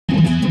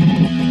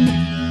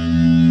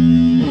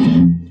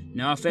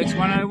NOFX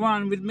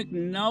 101 with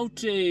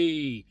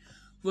McNulty.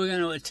 We're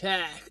going to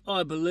attack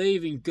I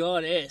Believe in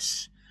God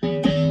S.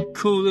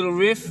 Cool little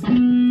riff. Fucking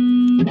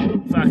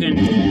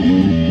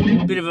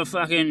bit of a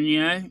fucking,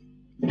 you know,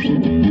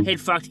 head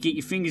fuck to get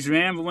your fingers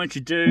around, but once you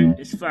do,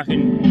 it's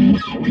fucking,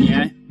 you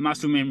know,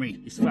 muscle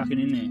memory. It's fucking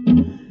in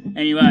there.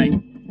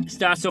 Anyway, it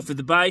starts off with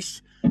the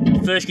bass.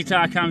 First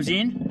guitar comes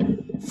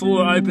in,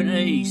 4 open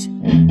E's.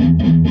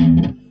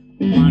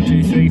 1,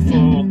 2, 3,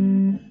 4.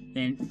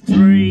 Then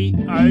 3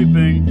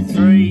 open,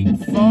 3,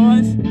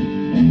 5.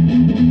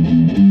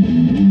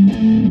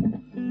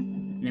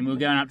 And then we're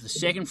going up to the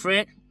 2nd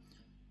fret.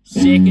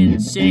 2nd,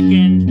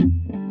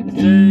 2nd,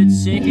 3rd,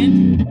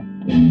 2nd.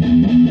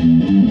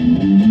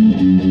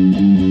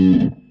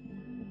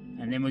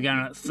 And then we're going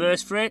up to the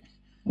 1st fret.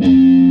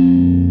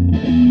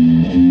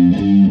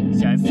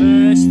 So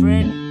 1st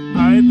fret,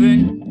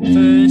 open,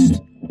 1st,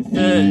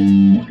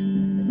 3rd.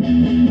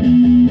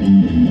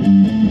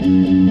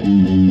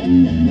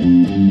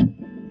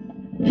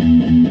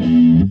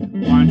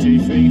 One, two,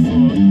 three, 4.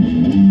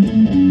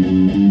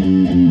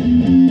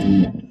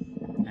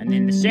 And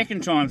then the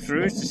second time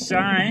through, it's the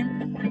same.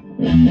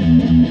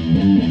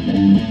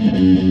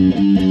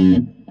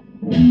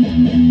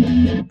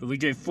 But we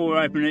do 4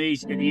 open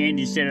E's at the end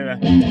instead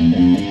of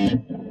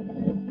the...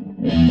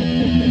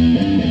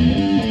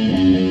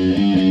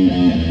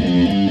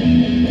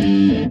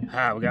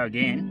 we'll go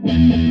again.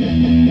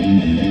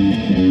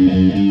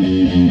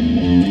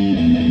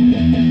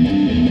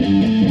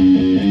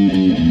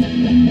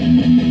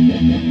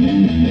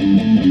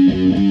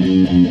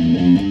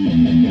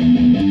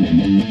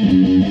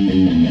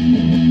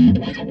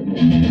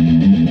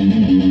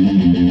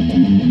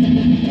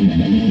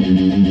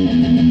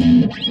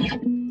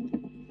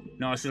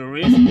 Nice little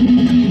riff.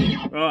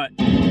 Right,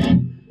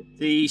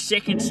 the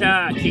second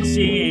guitar kicks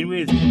in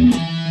with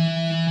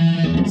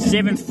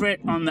 7th fret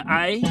on the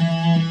A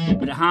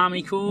with a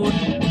harmony chord.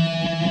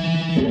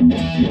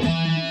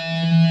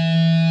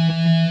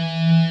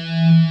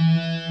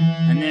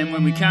 And then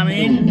when we come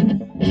in,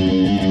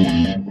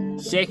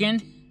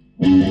 2nd,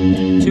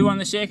 2 on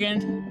the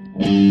 2nd,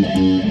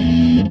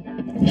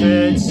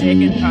 3rd,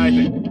 2nd,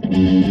 open.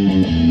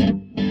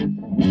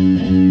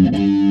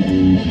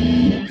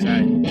 So,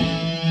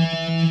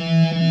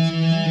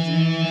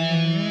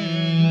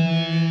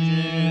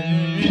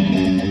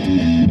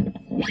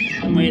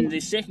 when the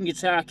second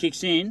guitar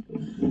kicks in,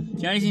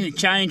 the only thing that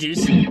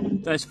changes,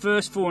 those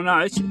first 4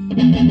 notes,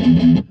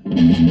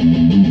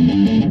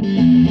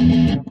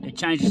 it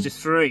changes to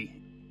 3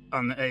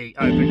 on the E,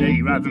 open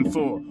E, rather than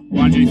 4.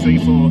 1, 2, 3,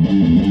 4.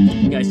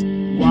 It goes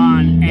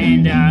 1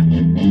 and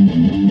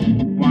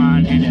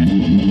 1 and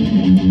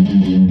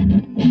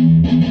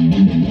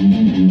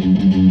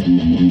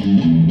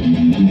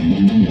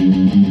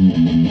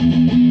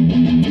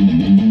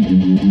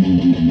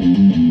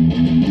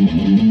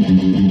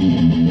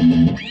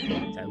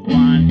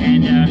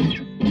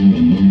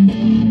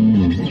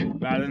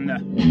rather than the...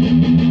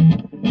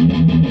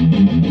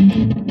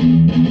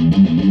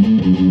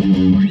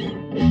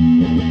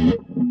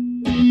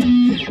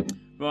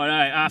 Righto,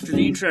 after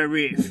the intro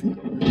riff,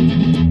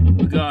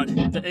 we've got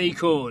the E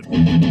chord.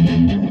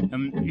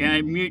 You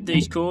know, mute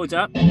these chords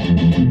up.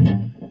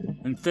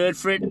 And 3rd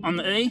fret on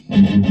the E,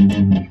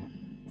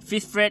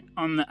 5th fret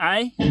on the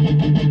A,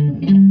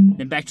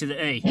 then back to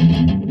the E.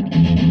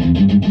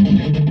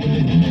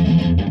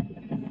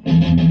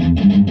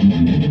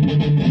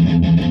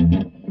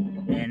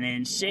 And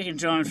then second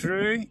time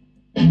through,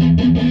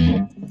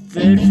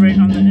 3rd fret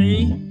on the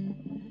E,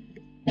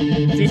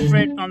 5th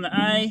fret on the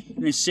A,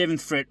 and then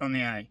 7th fret on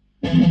the A.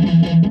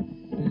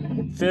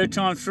 3rd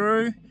time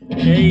through,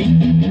 E,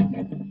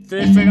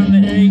 3rd fret on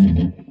the E,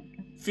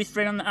 5th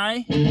fret on the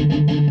A,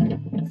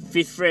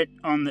 5th fret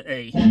on the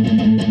E.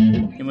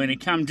 And we're going to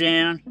come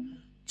down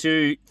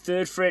to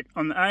 3rd fret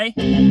on the A,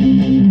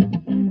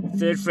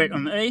 3rd fret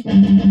on the E,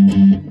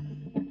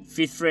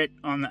 5th fret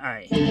on the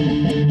A.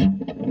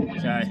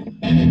 So,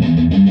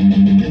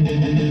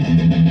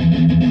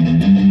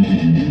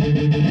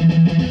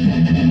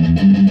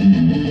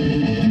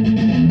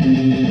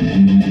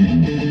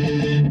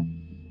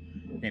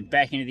 then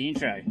back into the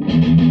intro.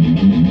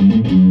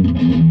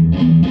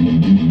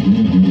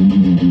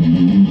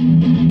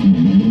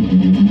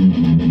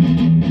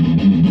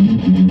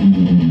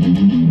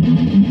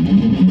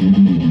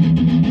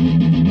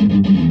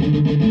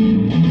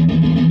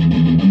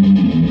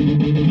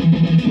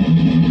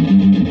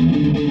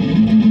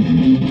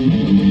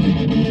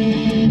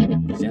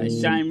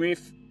 Same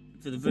riff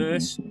for the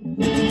verse,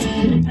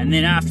 and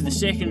then after the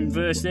second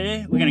verse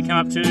there, we're going to come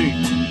up to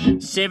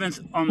 7th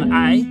on the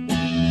A,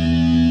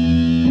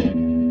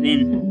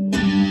 then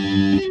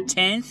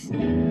 10th,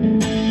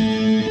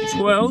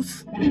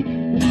 12th,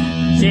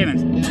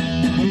 7th.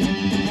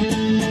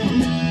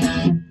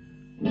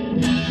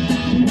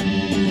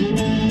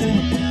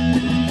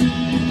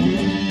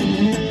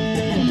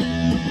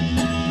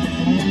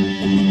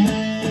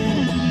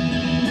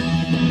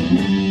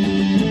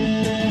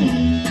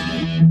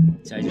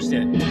 So just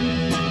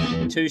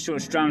 2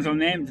 short strums on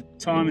them, the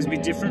time is a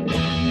bit different.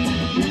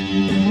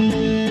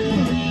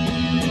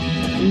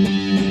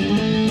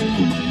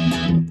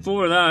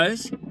 4 of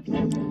those,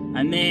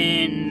 and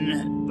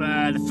then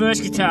the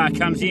first guitar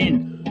comes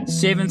in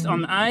 7th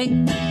on the A,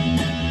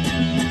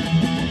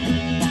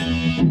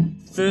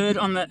 3rd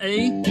on the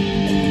E,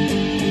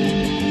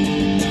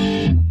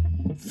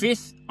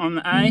 5th on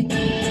the A,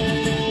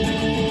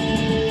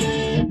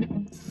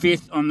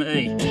 5th on the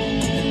E.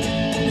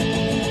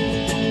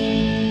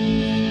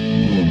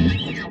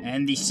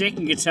 And the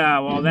second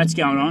guitar while that's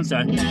going on, so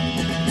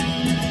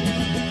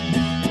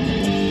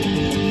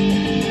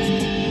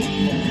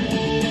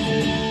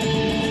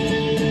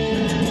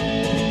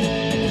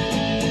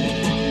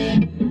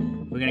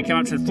we're going to come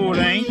up to the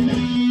 14,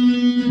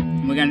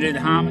 and we're going to do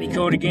the harmony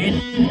chord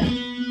again.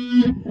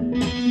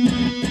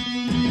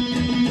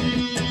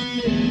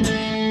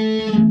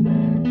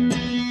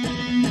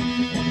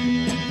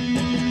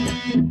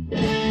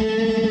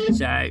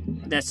 So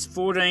that's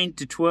 14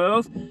 to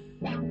 12,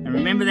 and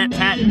remember that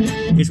pattern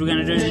because we're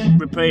going to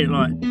repeat it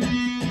like.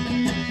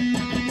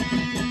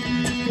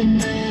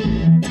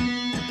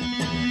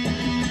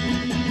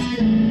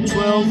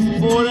 $12,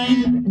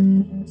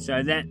 $14.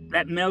 So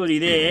that melody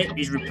there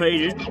is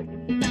repeated. $12,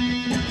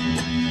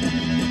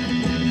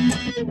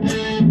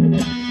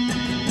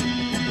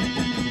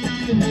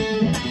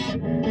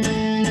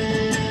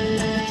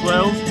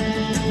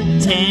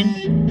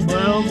 $10,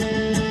 $12,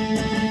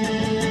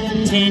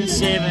 $10,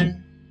 $7.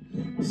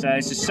 So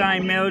it's the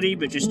same melody,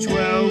 but just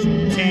 12,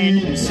 10,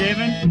 and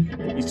 7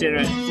 instead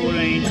of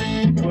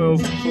 14,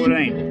 12,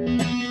 14.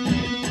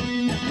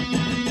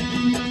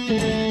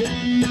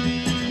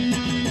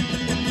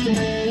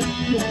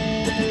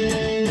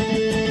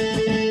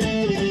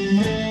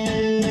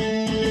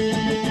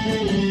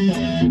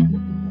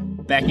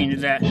 Back into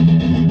that.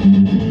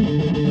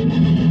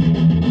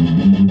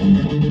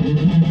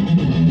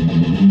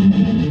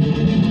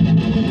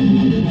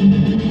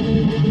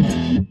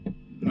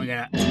 We're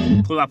going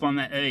to pull up on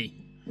that E.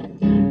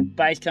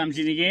 Bass comes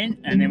in again,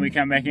 and then we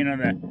come back in on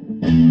that.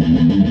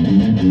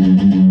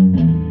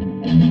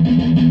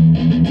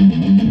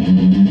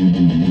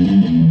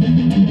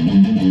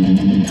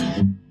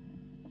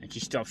 And she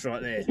stops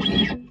right there.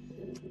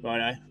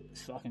 Righto,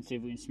 let's fucking see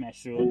if we can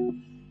smash through it.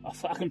 I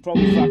fucking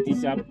probably fucked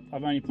this up.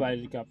 I've only played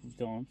it a couple of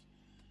times.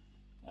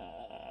 Where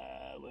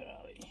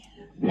are we?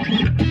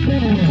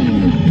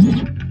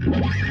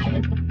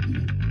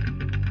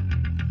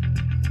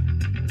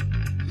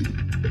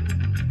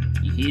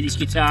 You hear this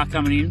guitar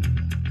coming in?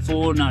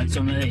 4 notes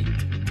on the E.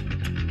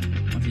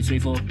 1, 2, 3,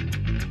 4. 1,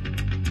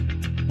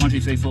 2,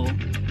 3, 4.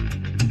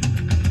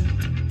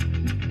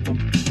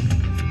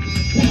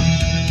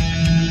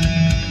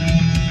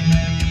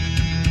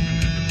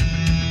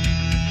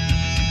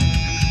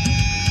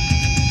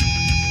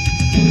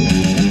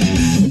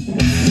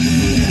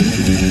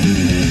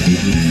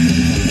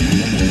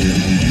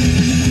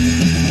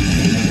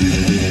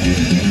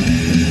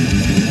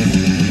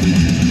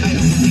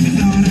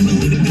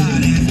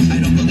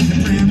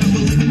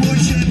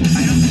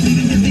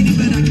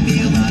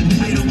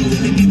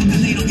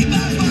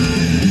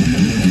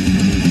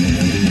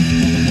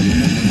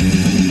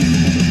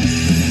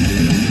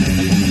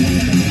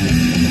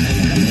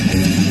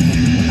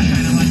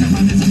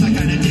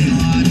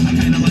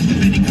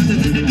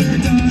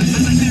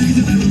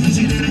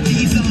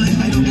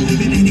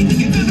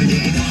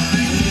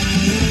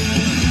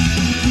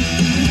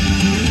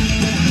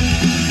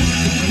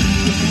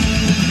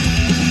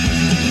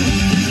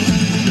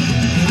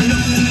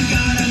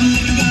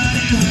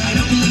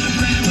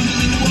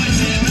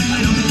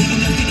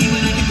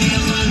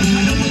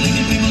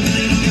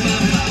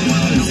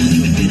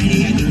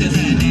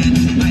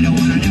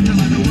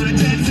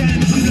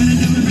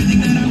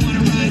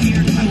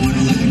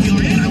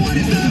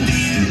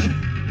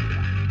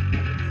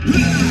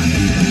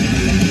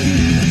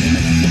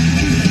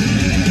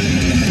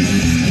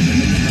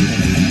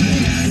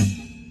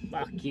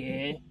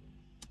 Yeah.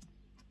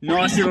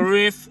 Nice little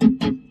riff.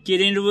 Get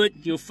into it.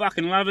 You'll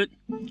fucking love it.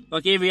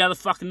 Like every other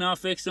fucking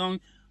NOFX song.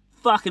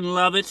 Fucking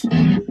love it.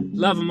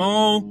 Love them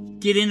all.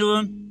 Get into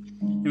them.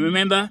 And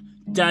remember,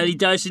 daily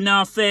dose of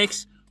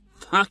NOFX.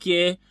 Fuck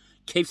yeah.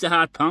 Keeps the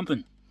heart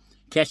pumping.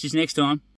 Catch us next time.